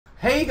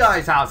Hey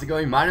guys, how's it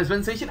going? My name is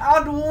Bensation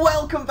and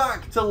welcome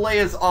back to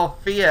Layers of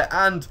Fear.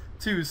 And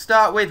to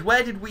start with,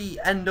 where did we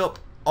end up?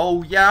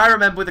 Oh yeah, I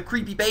remember, with the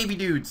creepy baby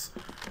dudes,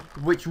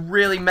 which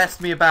really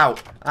messed me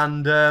about.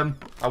 And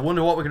I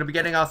wonder what we're going to be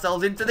getting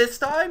ourselves into this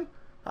time.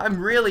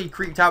 I'm really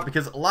creeped out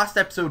because last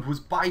episode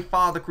was by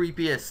far the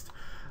creepiest.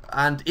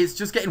 And it's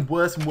just getting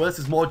worse and worse.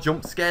 There's more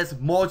jump scares,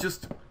 more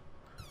just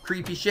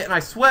creepy shit. And I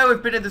swear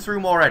we've been in this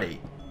room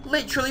already.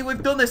 Literally,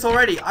 we've done this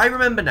already. I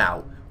remember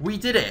now. We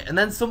did it, and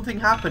then something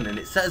happened, and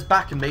it set us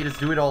back and made us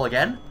do it all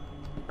again.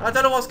 I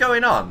don't know what's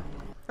going on.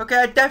 Okay,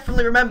 I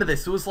definitely remember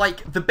this. It was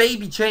like the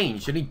baby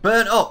changed, and he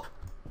burnt up.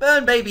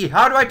 Burn, baby.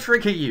 How do I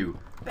trigger you?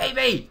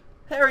 Baby!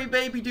 Hairy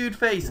baby dude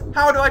face.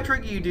 How do I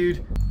trigger you,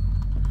 dude?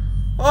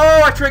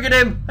 Oh, I triggered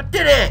him. I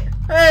did it.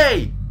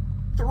 Hey!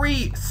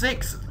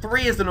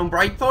 363 is the number.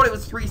 I thought it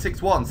was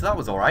 361, so that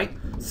was alright.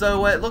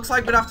 So, it looks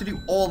like we're going to have to do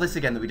all this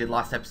again that we did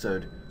last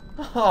episode.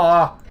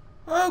 Ah.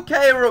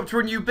 Okay, we're up to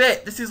a new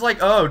bit. This is like,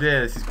 oh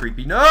dear, this is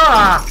creepy. No!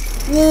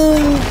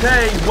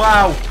 Okay,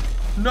 wow.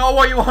 Know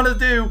what you want to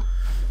do.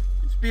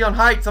 Just be on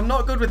heights. I'm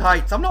not good with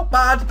heights. I'm not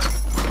bad.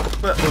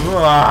 But,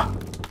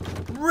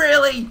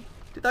 really?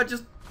 Did that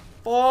just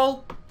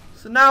fall?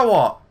 So now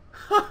what?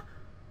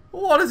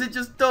 What has it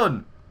just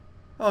done?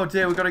 Oh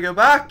dear, we've got to go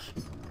back.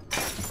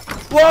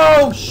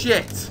 Whoa,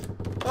 shit.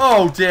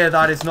 Oh dear,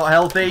 that is not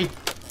healthy.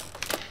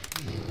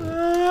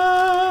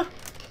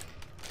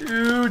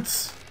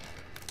 Dudes.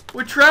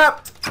 We're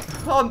trapped!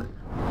 I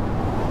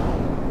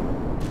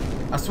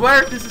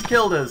swear if this has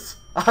killed us,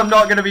 I'm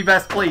not going to be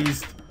best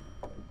pleased.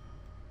 Are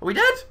we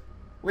dead?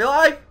 Are we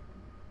alive?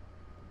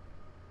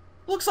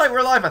 Looks like we're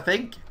alive, I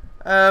think.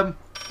 I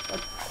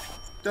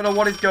don't know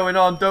what is going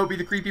on. Don't be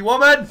the creepy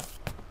woman!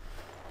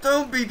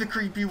 Don't be the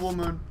creepy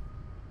woman.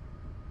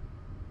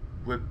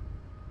 We're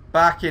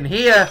back in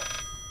here.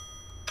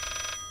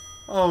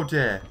 Oh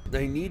dear.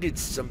 I needed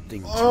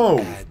something to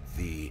add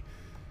the...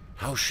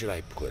 how should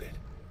I put it?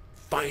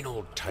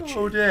 Final touches.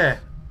 Oh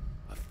dear.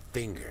 A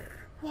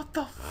finger. What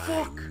the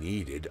fuck? I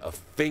needed a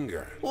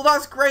finger. Well,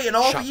 that's great and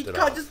all, but you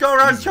can't just go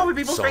around chopping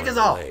people's fingers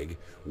off. Leg,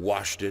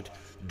 washed it,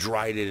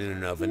 dried it in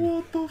an oven,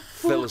 What the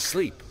fuck? fell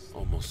asleep,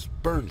 almost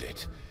burned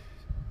it.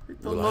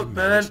 Will I look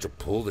manage burnt. to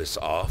pull this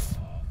off?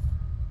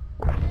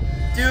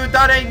 Dude,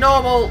 that ain't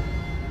normal.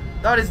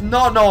 That is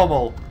not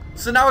normal.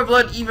 So now we've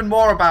learned even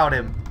more about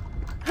him.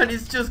 And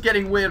it's just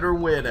getting weirder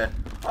and weirder.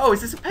 Oh,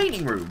 is this a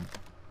painting room?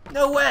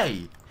 No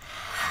way.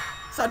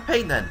 Sad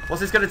paint then. What's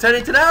this going to turn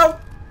into now?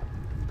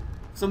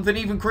 Something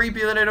even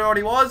creepier than it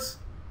already was?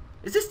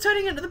 Is this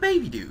turning into the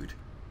baby dude?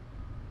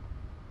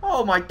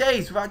 Oh my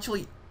days, we've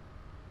actually...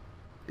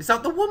 Is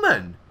that the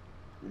woman?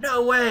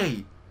 No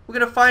way. We're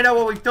going to find out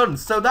what we've done.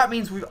 So that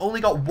means we've only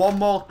got one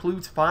more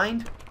clue to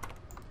find.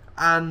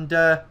 And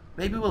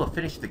maybe we'll have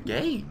finished the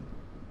game.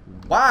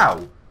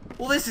 Wow.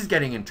 Well, this is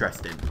getting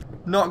interesting.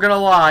 Not going to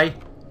lie.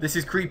 This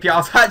is creepy. I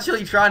was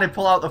actually trying to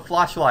pull out the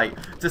flashlight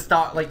to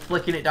start, like,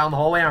 flicking it down the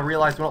hallway, and I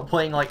realized we're not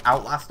playing, like,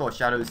 Outlast or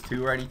Shadows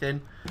 2 or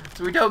anything.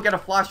 So we don't get a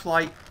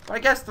flashlight, but I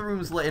guess the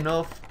room's lit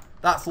enough.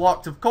 That's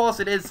locked. Of course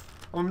it is.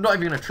 I'm not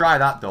even going to try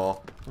that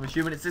door. I'm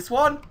assuming it's this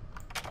one.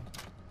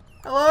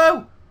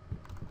 Hello?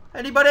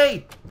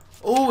 Anybody?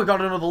 Oh, we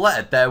got another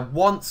letter. There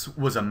once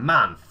was a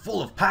man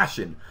full of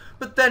passion,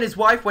 but then his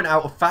wife went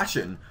out of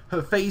fashion.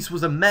 Her face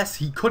was a mess.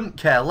 He couldn't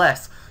care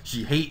less.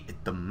 She hated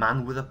the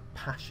man with a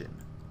passion.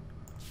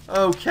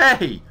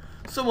 Okay,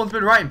 someone's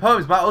been writing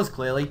poems about us,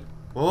 clearly.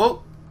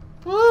 Oh,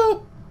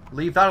 woo!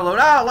 Leave that alone.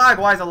 Ah, lag.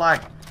 Why is it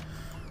lag?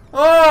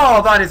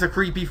 Oh, that is a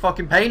creepy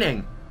fucking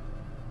painting.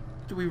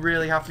 Do we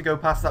really have to go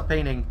past that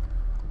painting?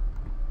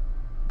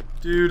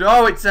 Dude,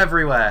 oh, it's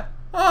everywhere.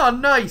 Oh,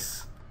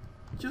 nice.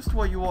 Just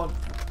what you want.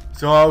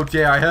 So, oh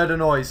dear, I heard a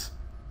noise.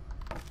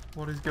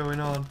 What is going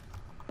on?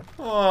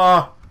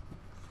 Oh.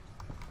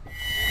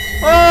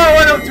 Oh, I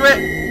went up to it.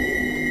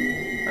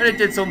 And it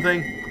did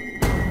something.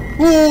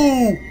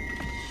 Ooh!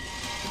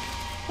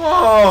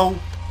 Whoa!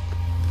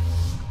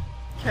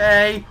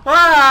 Okay.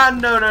 Ah!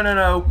 No, no, no,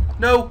 no.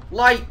 No,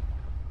 light.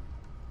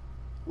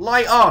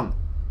 Light on.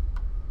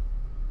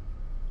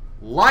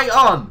 Light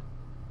on.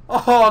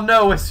 Oh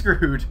no, we're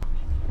screwed.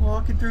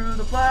 Walking through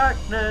the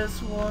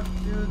blackness, walking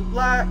through the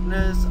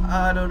blackness.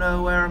 I don't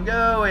know where I'm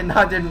going.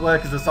 That didn't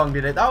work as the song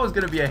did it. That was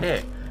going to be a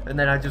hit. And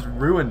then I just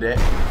ruined it.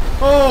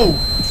 Oh!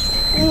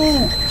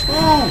 Ooh!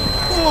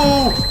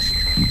 Ooh! Ooh!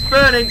 It's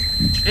burning!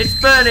 It's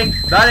burning!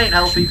 That ain't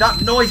healthy.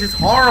 That noise is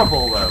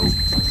horrible, though.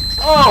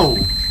 Oh!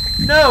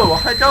 No,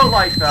 I don't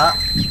like that.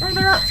 Where are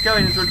the rats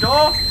going? Is there a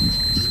door?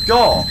 There's a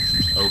door.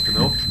 Open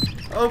up.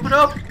 Open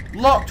up!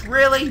 Locked,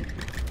 really?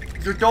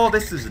 Is there a door?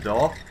 This is a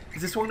door.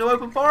 Is this one going to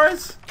open for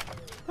us?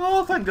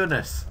 Oh, thank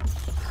goodness.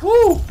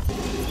 Whew!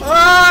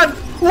 Run!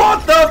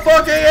 What the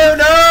fuck are you?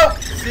 No!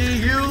 See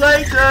you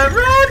later!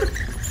 Run!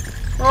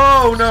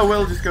 Oh, no,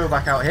 we'll just go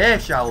back out here,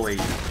 shall we?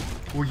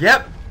 Well,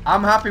 yep.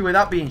 I'm happy with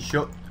that being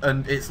shut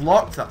and it's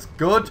locked. That's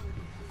good.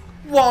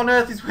 What on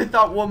earth is with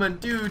that woman?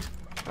 Dude,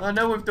 I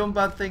know we've done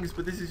bad things,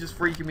 but this is just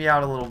freaking me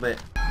out a little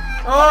bit.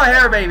 Oh,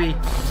 hair baby.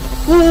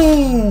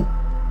 Ooh!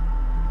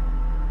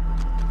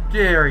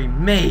 dearie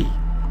me.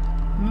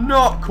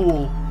 Not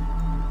cool.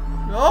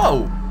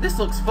 Oh, this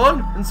looks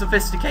fun and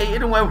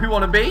sophisticated and where we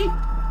want to be.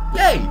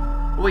 Yay!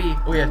 Are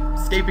we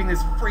escaping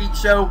this freak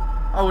show?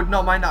 I would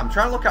not mind that. I'm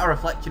trying to look at our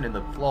reflection in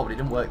the floor, but it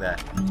didn't work there.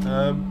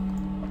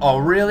 Oh,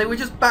 really? We're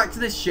just back to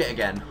this shit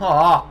again.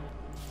 Ah.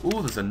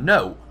 Ooh, there's a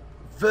note.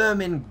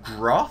 Vermin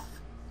Groth?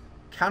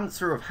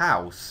 Cancer of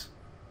House.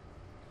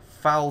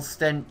 Foul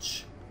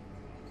stench.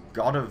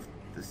 God of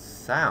the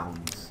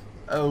Sounds.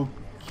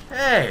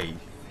 Okay.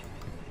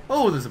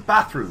 Oh, there's a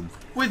bathroom.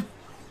 With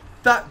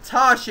that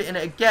tar shit in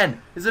it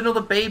again. Is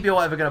another baby or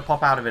whatever going to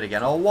pop out of it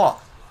again? Or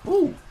what?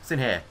 Ooh, what's in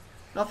here?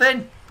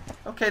 Nothing?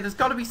 Okay, there's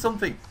got to be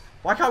something.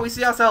 Why can't we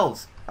see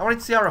ourselves? I wanted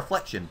to see our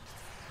reflection.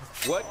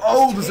 What?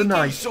 Oh, there's a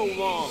knife. So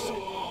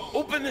long.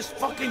 Open this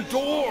fucking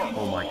door.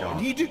 Oh my god.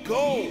 I need to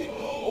go.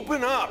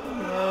 Open up.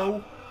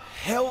 No.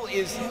 Hell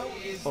is.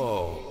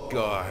 Oh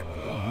god.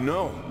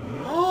 No.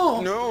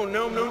 Oh. No.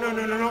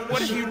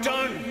 What have you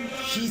done?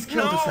 She's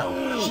killed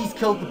herself. She's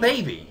killed the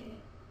baby.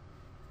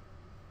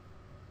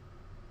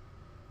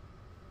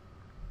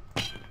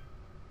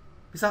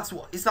 Is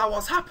that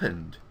what's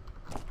happened?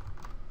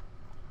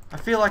 I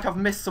feel like I've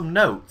missed some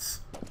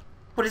notes.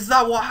 But is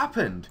that what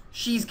happened?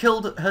 She's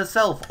killed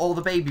herself or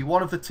the baby,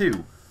 one of the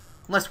two.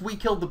 Unless we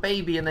killed the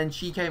baby and then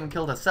she came and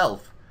killed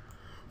herself.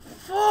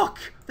 Fuck!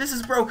 This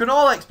has broken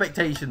all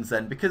expectations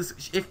then, because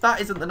if that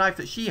isn't the knife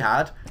that she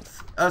had,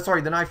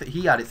 sorry, the knife that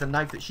he had, it's the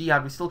knife that she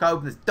had, we still can't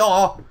open this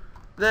door,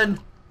 then,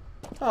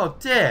 oh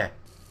dear.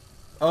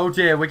 Oh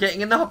dear, we're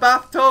getting in the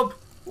bathtub.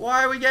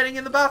 Why are we getting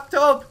in the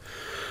bathtub?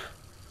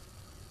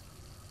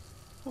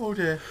 Oh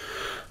dear.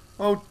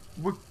 Oh,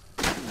 we're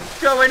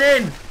going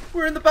in.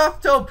 We're in the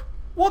bathtub.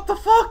 What the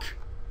fuck?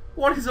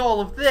 What is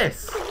all of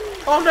this?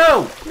 Oh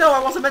no! No,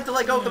 I wasn't meant to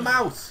let go of the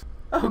mouse.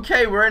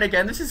 Okay, we're in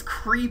again. This is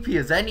creepy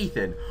as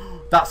anything.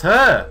 That's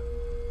her.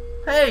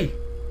 Hey,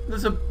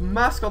 there's a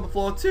mask on the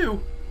floor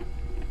too.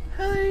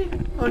 Hey,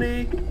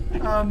 honey.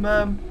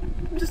 I'm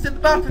just in the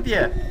bath with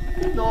you.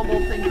 Normal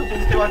thing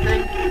couples do, I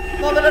think.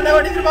 Not that I know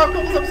anything about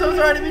couples. I'm so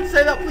sorry. I didn't mean to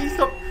say that. Please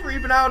stop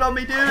freaking out on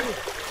me, dude.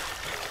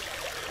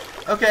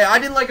 Okay, I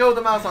didn't let go of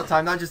the mouse that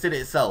time. That just did it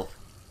itself.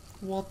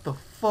 What the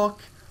fuck?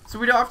 So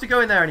we don't have to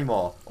go in there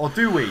anymore? Or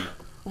do we?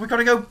 Or we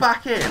gotta go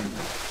back in?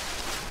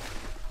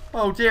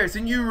 Oh dear, it's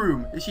a new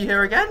room. Is she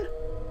here again?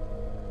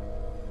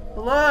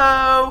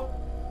 Hello?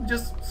 I'm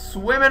just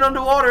swimming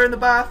underwater in the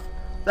bath.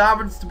 There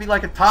happens to be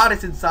like a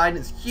TARDIS inside and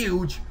it's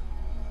huge.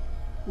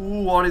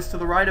 Ooh, what is to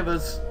the right of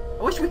us?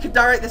 I wish we could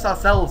direct this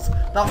ourselves.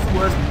 That's the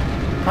worst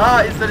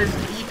part, is that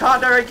you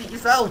can't direct it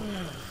yourself.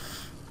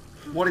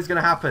 What is going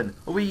to happen?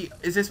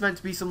 Is this meant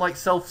to be some like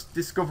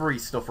self-discovery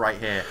stuff right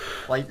here?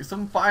 Like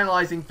some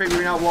finalizing,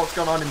 figuring out what's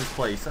going on in this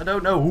place? I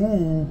don't know.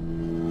 Ooh.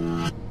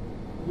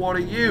 What are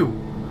you?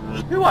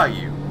 Who are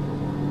you?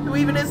 Who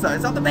even is that?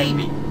 Is that the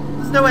baby?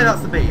 There's no way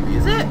that's the baby,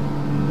 is it?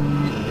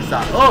 Is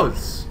that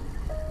us?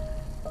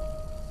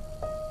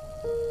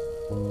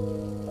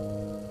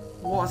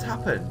 What has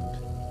happened?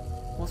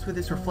 What's with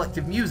this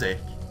reflective music?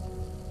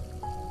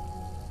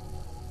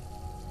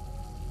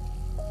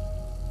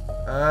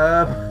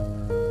 I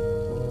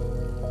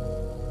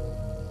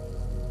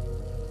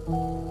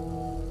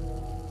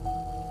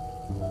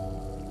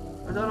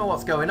don't know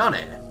what's going on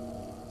here.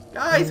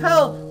 Guys,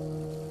 help!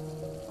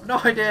 I've no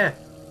idea.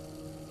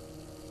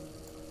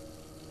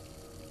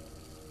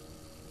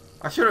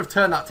 I should have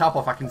turned that tap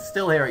off. I can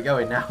still hear it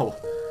going now.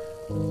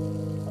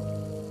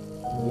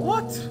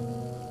 What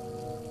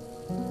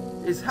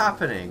is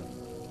happening?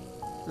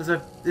 Is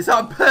that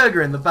a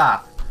burger in the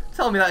bath?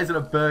 Tell me that isn't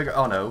a burger.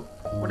 Oh no.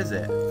 What is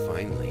it?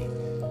 Finally,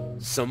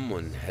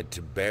 someone had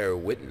to bear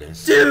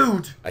witness.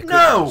 Dude! I couldn't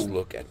No! just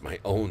look at my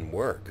own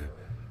work.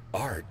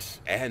 Art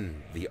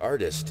and the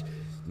artist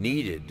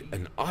needed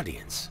an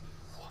audience.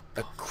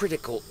 A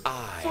critical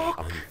eye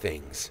on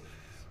things.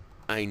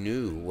 I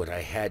knew what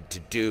I had to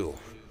do.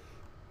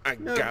 I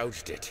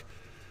gouged it.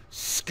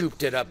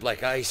 Scooped it up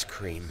like ice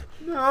cream.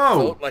 No!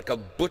 Felt like a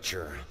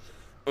butcher.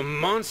 A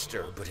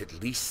monster, but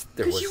at least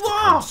there was to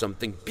come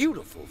something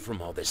beautiful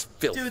from all this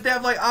filth. Dude, they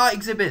have like art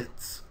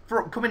exhibits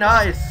for upcoming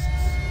artists.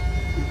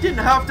 You didn't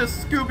have to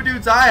scoop a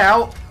dude's eye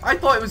out. I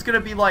thought it was going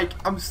to be like,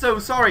 I'm so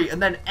sorry,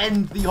 and then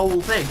end the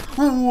whole thing.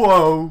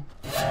 Whoa.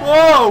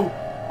 Whoa.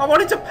 I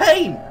wanted to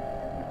paint.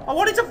 I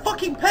wanted to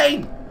fucking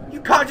paint. You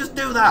can't just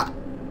do that.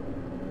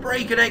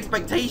 Breaking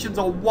expectations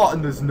or what?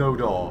 And there's no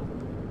door.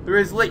 There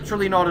is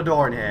literally not a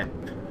door in here.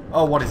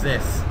 Oh, what is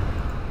this?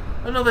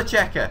 Another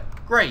checker.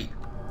 Great.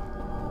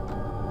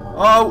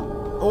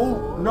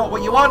 Oh, not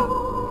what you want.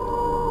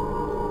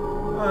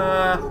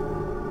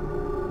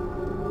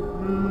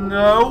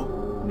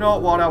 No,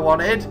 not what I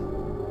wanted.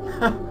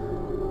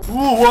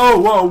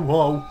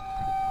 Whoa.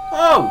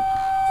 Oh,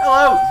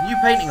 hello. There's a new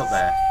painting up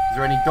there. Is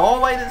there any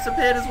doorway that's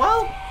appeared as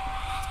well?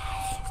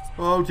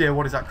 Oh dear,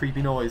 what is that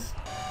creepy noise?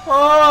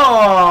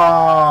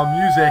 Oh,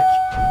 music.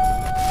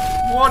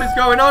 What is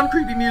going on,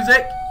 creepy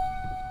music?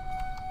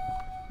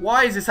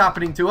 Why is this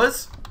happening to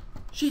us?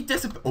 She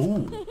disappeared.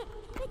 Oh.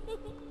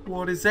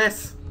 What is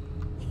this?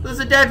 There's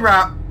a dead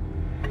rat.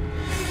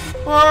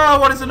 Oh,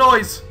 what is the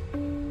noise?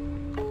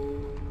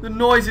 The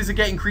noises are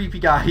getting creepy,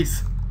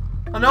 guys.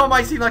 I know I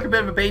might seem like a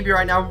bit of a baby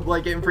right now,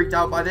 like getting freaked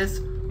out by this,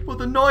 but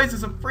the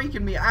noises are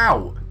freaking me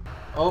out.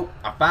 Oh,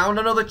 I found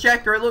another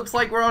checker. It looks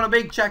like we're on a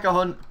big checker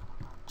hunt.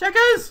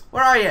 Checkers,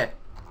 where are you?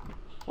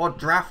 Or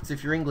drafts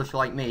if you're English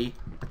like me.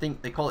 I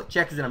think they call it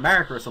checkers in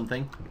America or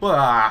something.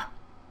 Ah,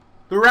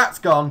 the rat's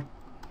gone.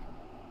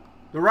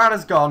 The rat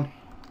is gone.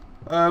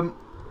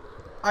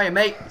 Hiya,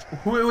 mate.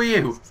 Who are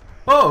you?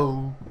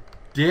 Oh,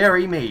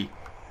 dearie me.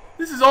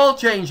 This is all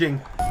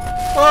changing.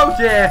 Oh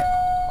dear.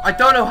 I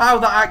don't know how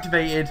that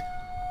activated.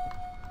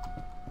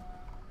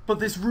 But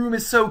this room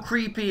is so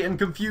creepy and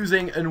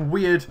confusing and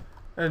weird.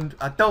 And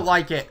I don't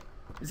like it.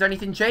 Is there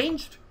anything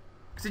changed?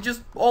 Because it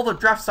just, all the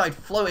drafts started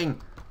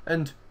floating.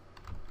 And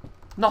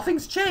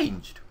nothing's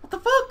changed. What the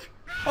fuck?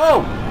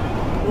 Oh.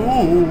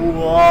 Ooh,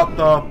 what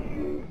the...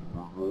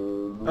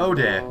 Oh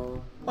dear.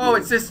 Oh,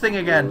 it's this thing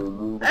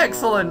again.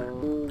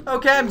 Excellent.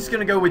 Okay, I'm just going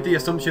to go with the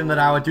assumption that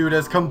our dude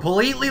has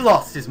completely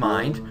lost his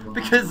mind.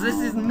 Because this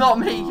is not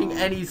making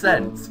any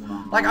sense.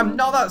 Like, I'm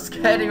not that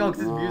scared anymore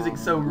because his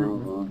music's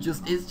so...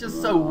 it's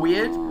just so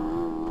weird.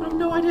 I have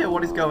no idea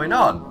what is going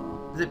on.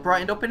 Is it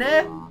brightened up in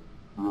here?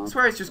 I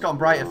swear it's just gotten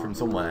brighter from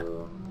somewhere.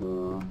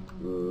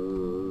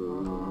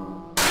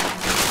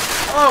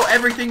 Oh,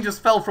 everything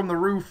just fell from the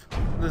roof.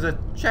 There's a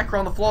checker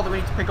on the floor that we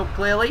need to pick up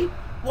clearly.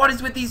 What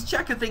is with these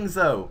checker things,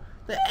 though?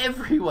 They're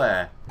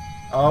everywhere.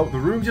 Oh, the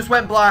room just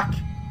went black.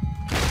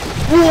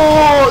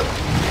 What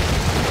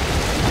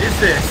is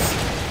this?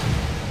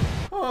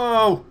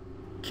 Oh,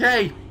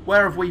 okay.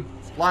 Where have we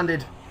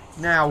landed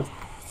now?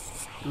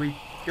 Do we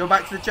go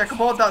back to the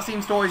checkerboard? That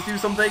seems to always do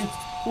something.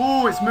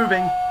 Ooh, it's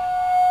moving.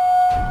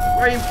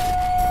 Where are you?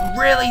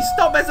 Really?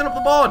 Stop messing up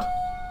the board.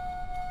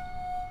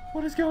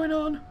 What is going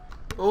on?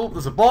 Oh,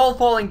 there's a ball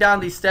falling down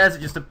these stairs.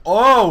 It just...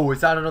 Oh,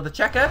 is that another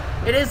checker?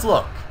 It is,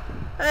 look.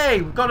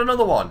 Hey, we've got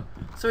another one.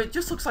 So it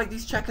just looks like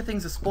these checker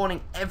things are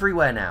spawning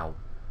everywhere now.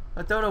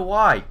 I don't know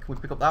why. Can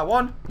we pick up that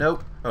one?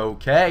 Nope.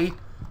 Okay.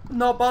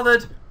 Not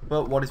bothered.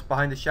 But what is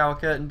behind the shower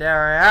curtain,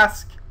 dare I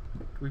ask?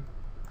 We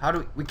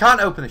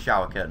can't open the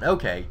shower curtain.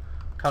 Okay.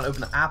 Can't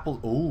open the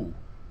apple. Ooh.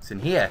 It's in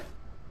here.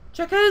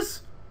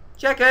 Checkers!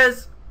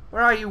 Checkers!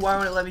 Where are you? Why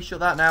won't it let me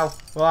shut that now?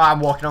 Oh, I'm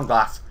walking on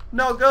glass.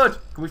 Not good.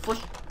 Can we flush?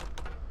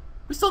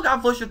 We still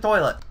can't flush the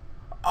toilet.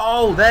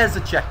 Oh, there's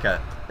a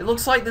checker. It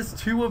looks like there's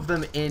two of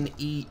them in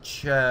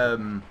each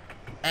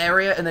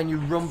area, and then you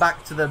run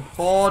back to the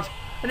board,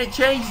 and it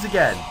changes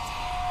again.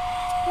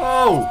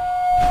 Oh.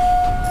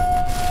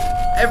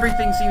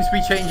 Everything seems to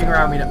be changing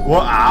around me now.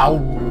 Wow.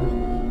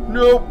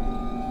 Nope.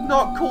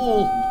 Not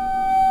cool.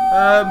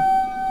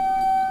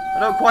 I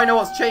don't quite know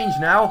what's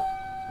changed now.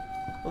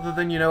 Other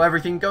than, you know,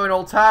 everything going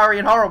all tarry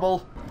and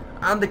horrible.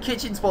 And the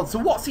kitchen spot. So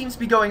what seems to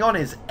be going on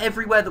is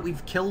everywhere that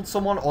we've killed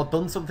someone or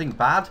done something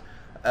bad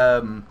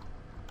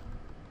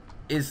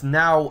is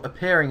now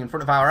appearing in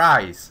front of our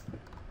eyes.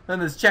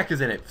 And there's checkers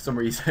in it for some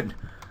reason.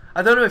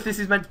 I don't know if this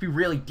is meant to be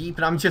really deep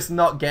and I'm just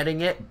not getting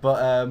it.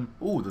 But,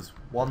 ooh, there's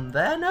one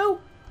there, no?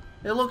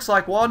 It looks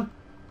like one.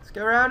 Let's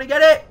go around and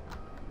get it.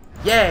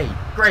 Yay.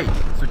 Great.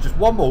 So just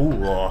one more.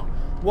 Ooh,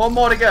 one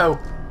more to go.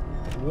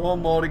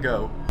 One more to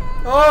go.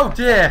 Oh,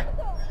 dear.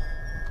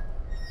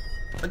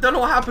 I don't know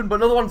what happened, but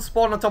another one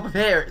spawned on top of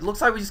here. It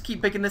looks like we just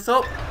keep picking this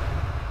up.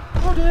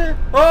 Oh, dear.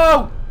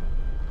 Oh!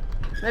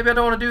 Maybe I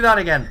don't want to do that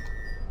again.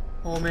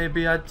 Or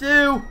maybe I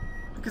do.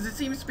 Because it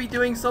seems to be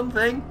doing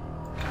something.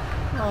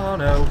 Oh,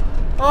 no.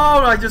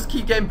 Oh, I just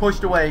keep getting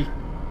pushed away.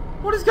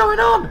 What is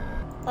going on?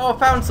 Oh, I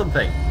found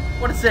something.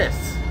 What is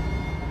this?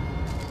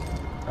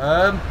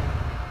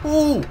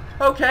 Ooh,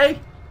 okay.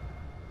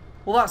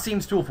 Well, that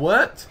seems to have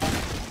worked.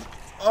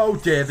 Oh,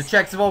 dear. The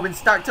checks have all been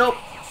stacked up.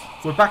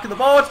 We're back at the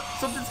board.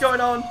 Something's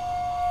going on.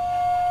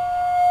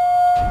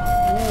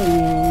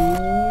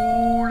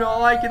 Ooh, not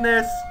liking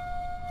this.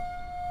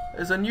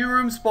 There's a new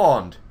room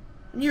spawned.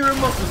 New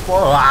room must have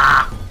spawned.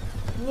 Ah!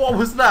 What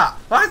was that?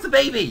 Where's the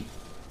baby?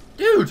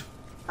 Dude,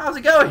 how's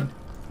it going?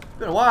 It's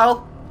been a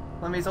while.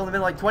 I mean, it's only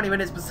been like 20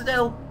 minutes, but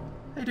still.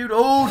 Hey, dude.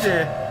 Oh,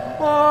 dear.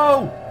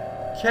 Whoa.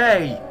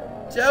 Okay.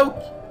 Joke.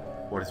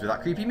 What is with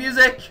that creepy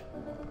music?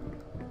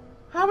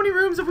 How many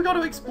rooms have we got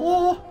to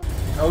explore?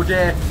 Oh,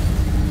 dear.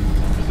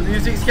 The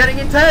music's getting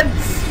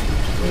intense!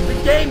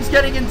 The game's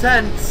getting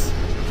intense!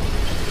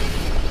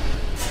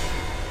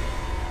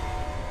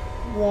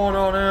 What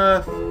on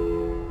earth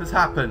has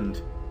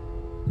happened?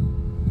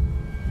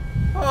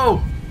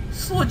 Oh!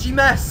 Sludgy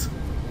mess!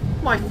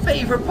 My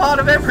favourite part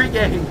of every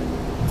game!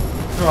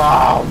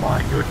 Oh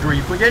my good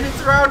grief, we're getting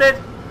surrounded!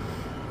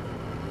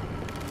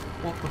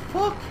 What the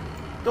fuck?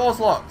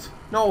 Door's locked.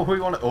 No, we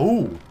want to...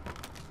 Oh!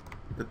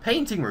 The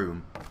painting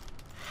room.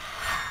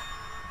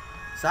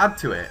 Let's add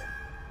to it.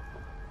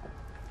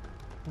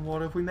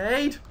 What have we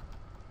made?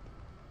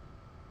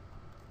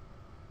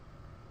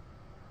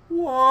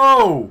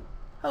 Whoa!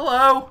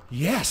 Hello?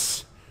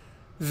 Yes!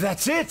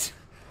 That's it!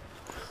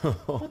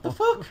 What the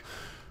fuck?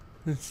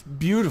 It's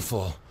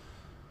beautiful.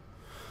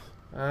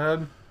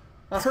 That's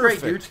Perfect.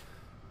 great, dude.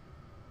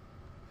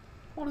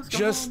 What is going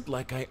Just on?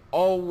 like I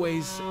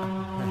always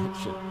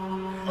imagined.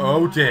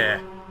 Oh dear.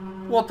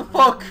 What the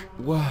fuck?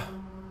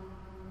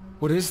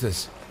 What is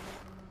this?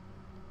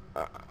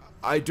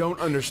 I don't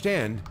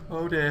understand.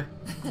 Oh dear.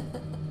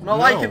 I'm not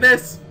liking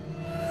this.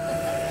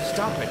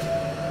 Stop it.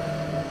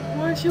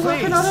 Why is she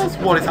laughing at us?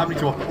 What is happening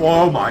to her?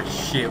 Oh my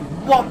shit.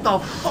 What the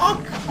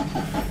fuck?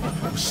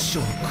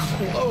 So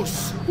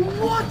close.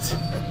 What?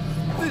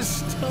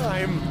 This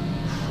time.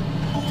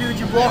 Dude,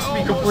 you've lost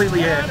me completely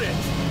here. Had it.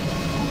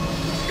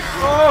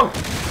 Oh!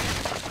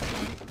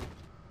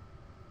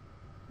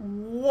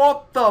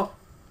 What the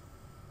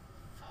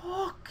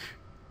fuck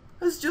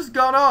has just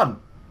gone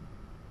on?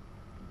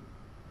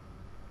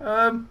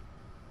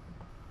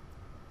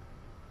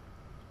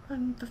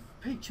 And the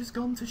picture's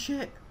gone to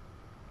shit.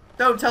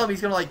 Don't tell me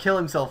he's gonna like kill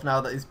himself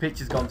now that his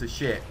picture's gone to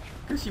shit.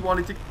 Because she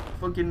wanted to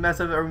fucking mess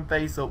her own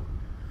face up.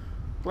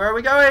 Where are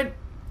we going?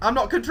 I'm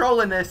not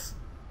controlling this.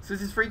 So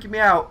this is freaking me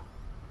out.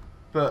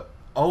 But,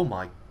 oh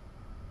my.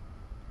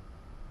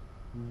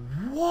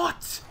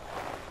 What?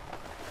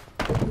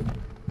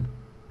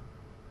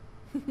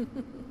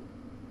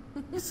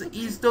 So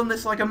he's done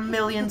this like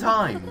 1,000,000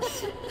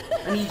 times.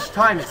 And each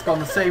time it's gone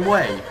the same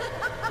way.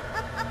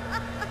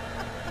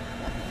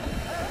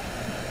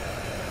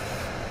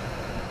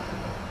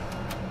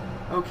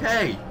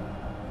 Okay.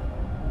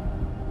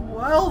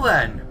 Well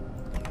then.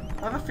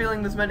 I have a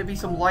feeling there's meant to be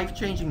some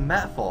life-changing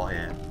metaphor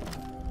here.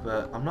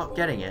 But I'm not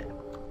getting it.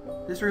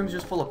 This room's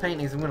just full of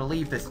paintings. I'm going to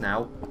leave this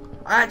now.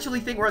 I actually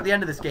think we're at the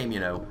end of this game, you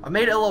know. I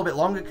made it a little bit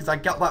longer because I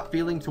got that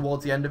feeling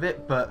towards the end of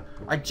it. But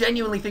I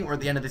genuinely think we're at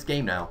the end of this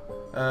game now.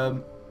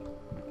 Can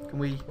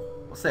we...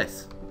 What's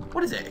this?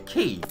 What is it? A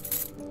key?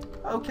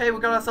 Okay, we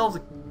got ourselves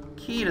a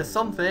key to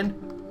something.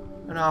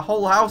 And our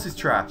whole house is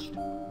trashed.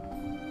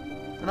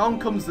 And on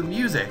comes the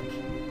music.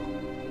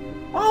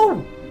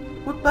 Oh!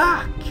 We're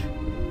back!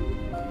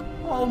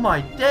 Oh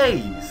my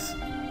days!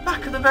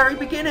 Back at the very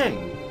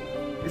beginning!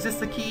 Is this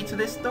the key to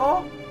this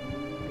door?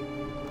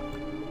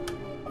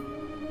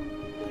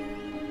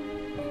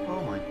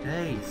 Oh my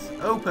days.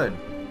 Open!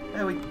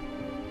 There we...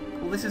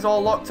 Well, this is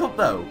all locked up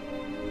though.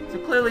 So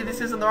clearly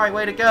this isn't the right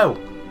way to go.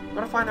 I've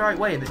got to find the right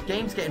way, and this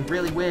game's getting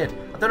really weird.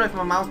 I don't know if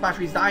my mouse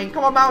battery's dying.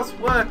 Come on, mouse!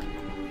 Work!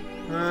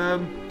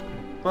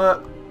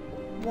 But...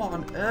 What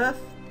on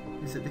earth?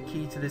 Is it the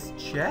key to this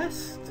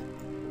chest?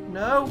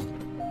 No?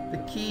 The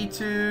key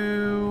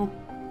to...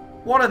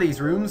 one of these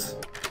rooms.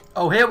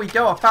 Oh, here we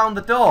go. I found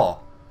the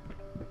door.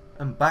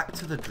 And back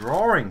to the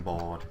drawing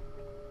board.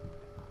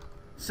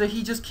 So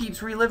he just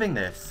keeps reliving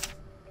this.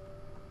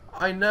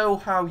 I know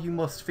how you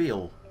must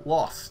feel.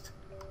 Lost.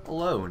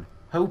 Alone.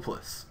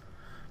 Hopeless.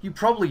 You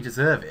probably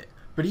deserve it.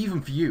 But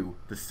even for you,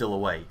 there's still a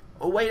way.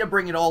 A way to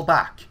bring it all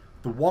back.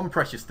 The one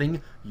precious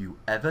thing you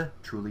ever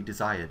truly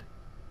desired.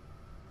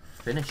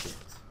 Finish it.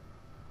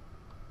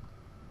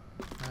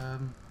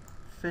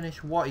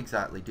 Finish what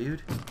exactly,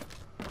 dude?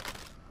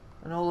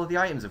 And all of the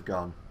items have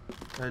gone.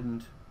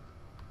 And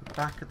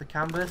back at the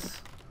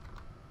canvas.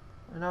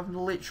 And I've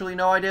literally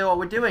no idea what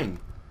we're doing.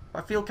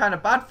 I feel kind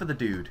of bad for the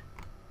dude.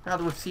 Now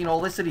that we've seen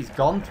all this that he's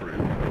gone through.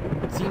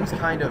 It seems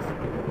kind of...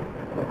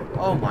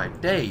 Oh my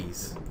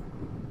days.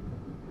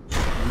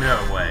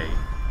 No way.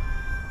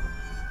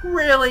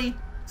 Really?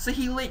 So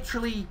he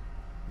literally...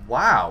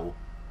 Wow.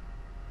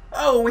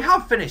 Oh, we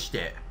have finished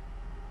it.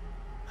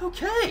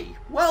 Okay,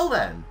 well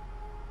then.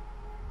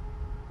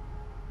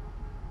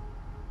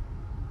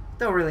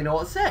 Don't really know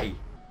what to say.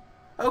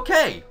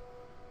 Okay.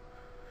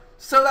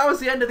 So that was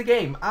the end of the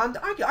game, and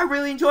I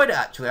really enjoyed it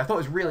actually. I thought it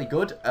was really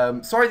good.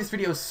 Sorry this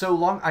video is so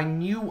long. I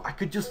knew, I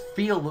could just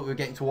feel that we were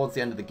getting towards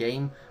the end of the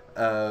game.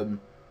 I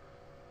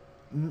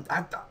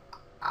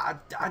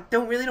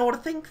don't really know what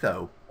to think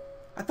though.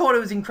 I thought it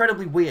was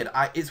incredibly weird.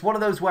 It's one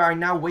of those where I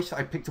now wish that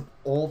I picked up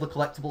all the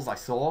collectibles I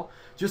saw,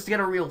 just to get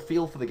a real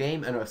feel for the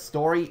game and a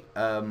story.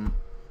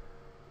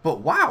 But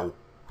wow.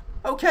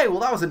 Okay, well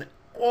that was an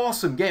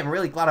awesome game. I'm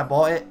really glad I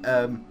bought it.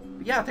 But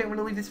yeah, I think I'm going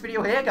to leave this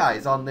video here,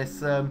 guys, on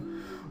this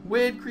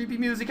weird, creepy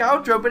music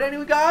outro. But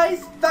anyway,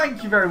 guys,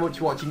 thank you very much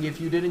for watching. If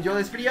you did enjoy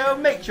this video,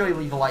 make sure you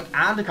leave a like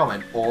and a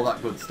comment, all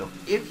that good stuff.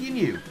 If you're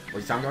new, or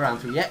you haven't got around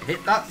to it yet,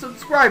 hit that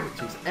subscribe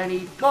button to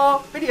any more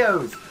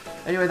videos.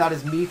 Anyway, that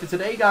is me for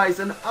today, guys,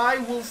 and I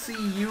will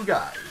see you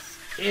guys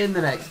in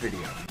the next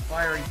video.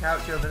 Fiery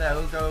couch over there.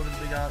 We'll go over the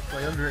big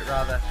archway, under it,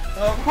 rather.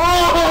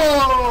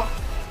 Oh,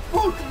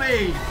 fuck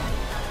me!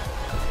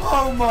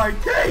 Oh my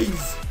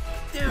days!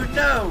 Dude,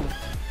 no!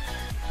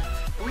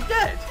 Are we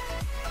dead?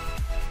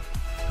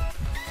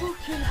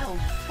 Fucking hell,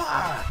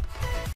 fuck!